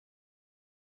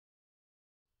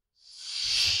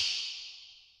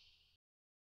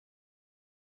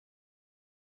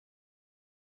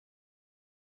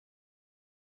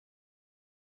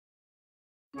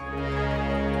But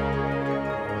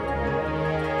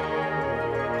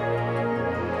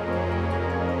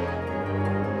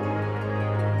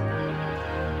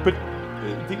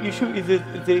the issue is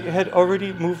that they had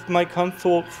already moved my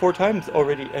console 4 times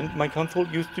already, and my console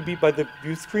used to be by the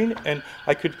view screen, and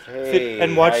I could sit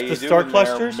and watch the star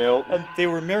clusters, and they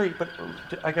were married. But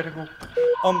I gotta go.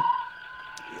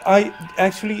 I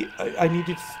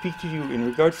needed to speak to you in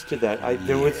regards to that.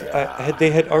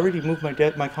 They had already moved my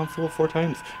console 4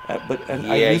 times, I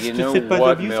used to sit by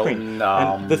the view screen,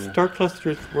 and the star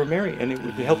clusters were merry, and it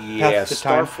would help pass the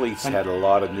time. Starfleet's had a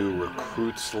lot of new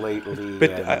recruits lately.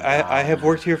 But I have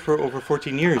worked here for over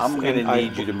 14 years. I'm going to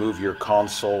need you to move your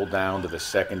console down to the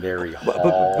secondary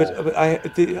hall.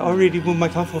 But they already moved my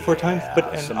console 4 times.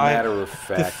 As a matter of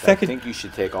fact, I think you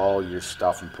should take all your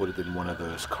stuff and put it in one of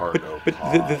those cargo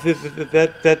pods.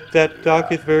 That dock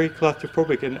is very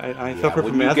claustrophobic, and I suffer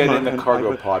from asthma. When you get in the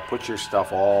cargo pod, put your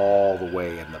stuff all the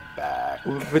way in the back.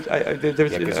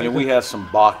 Because we have some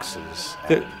boxes.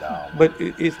 But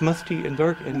it's musty and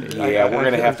dark, and we're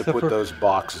going to have to put those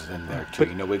boxes in there too.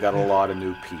 We got a lot of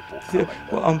new people coming.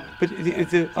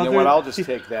 You know what? I'll just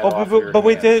take that off your But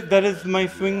wait, hand. that is my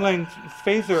swing line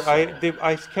phaser.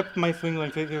 I kept my swing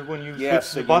line phaser when you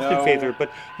switched the Boston phaser,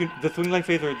 but the swing line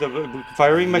phaser, the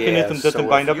firing mechanism doesn't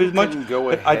bind up as much. If you can go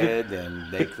ahead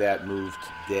and make that move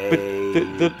today,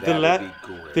 that would be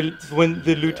great. When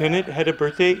the lieutenant had a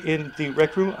birthday in the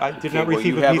rec room, I did not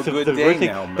receive a piece of the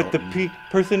birthday. But the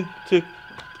person to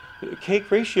cake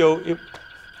ratio, there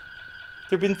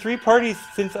have been 3 parties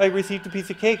since I received a piece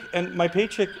of cake, and my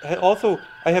paycheck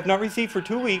I have not received for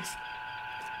 2 weeks.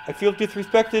 I feel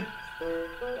disrespected.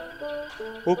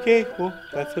 Okay, well,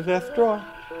 that's the last straw.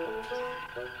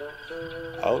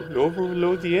 I'll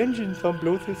overload the engines. I'll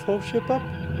blow this whole ship up.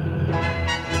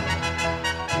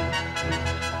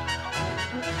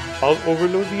 I'll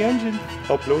overload the engine.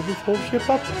 I'll blow this whole ship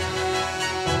up.